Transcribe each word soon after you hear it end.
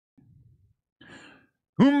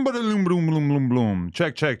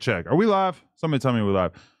Check, check, check. Are we live? Somebody tell me we're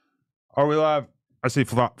live. Are we live? I see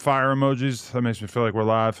fire emojis. That makes me feel like we're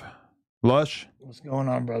live. Lush? What's going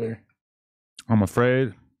on, brother? I'm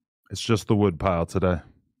afraid it's just the wood pile today.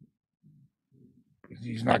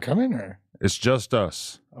 He's not coming, or? It's just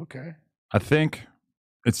us. Okay. I think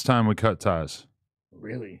it's time we cut ties.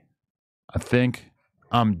 Really? I think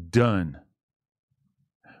I'm done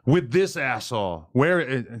with this asshole.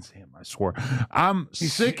 It's him, I swear. I'm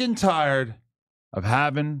sick and tired of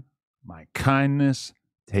having my kindness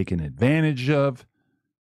taken advantage of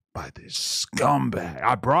by this scumbag.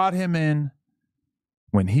 I brought him in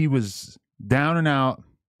when he was down and out,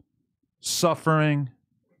 suffering,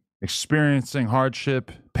 experiencing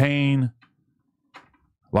hardship, pain.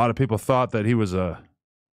 A lot of people thought that he was the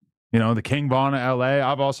King Von of LA.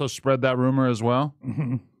 I've also spread that rumor as well.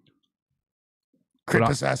 Mm-hmm. Crypt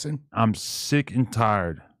assassin. I'm sick and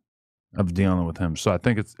tired of dealing with him. So I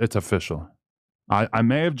think it's official. I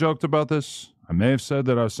may have joked about this. I may have said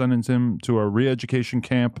that I was sending him to a re-education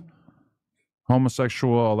camp,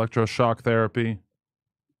 homosexual electroshock therapy.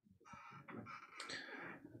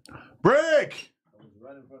 Brick! I was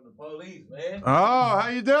running from the police, man. Oh, how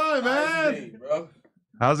you doing, man? Hey, bro.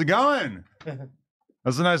 How's it going?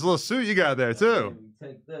 That's a nice little suit you got there, too.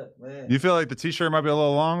 Take that, man. You feel like the t-shirt might be a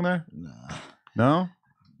little long there? Nah. No?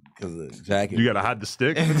 Because the jacket. You got to hide the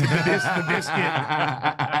stick? the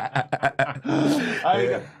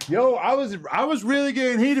biscuit. Yo, I was really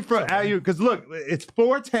getting heated at you because look, it's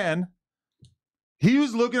 4:10. He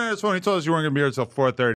was looking at his phone. He told us you weren't going to be here until 4:30.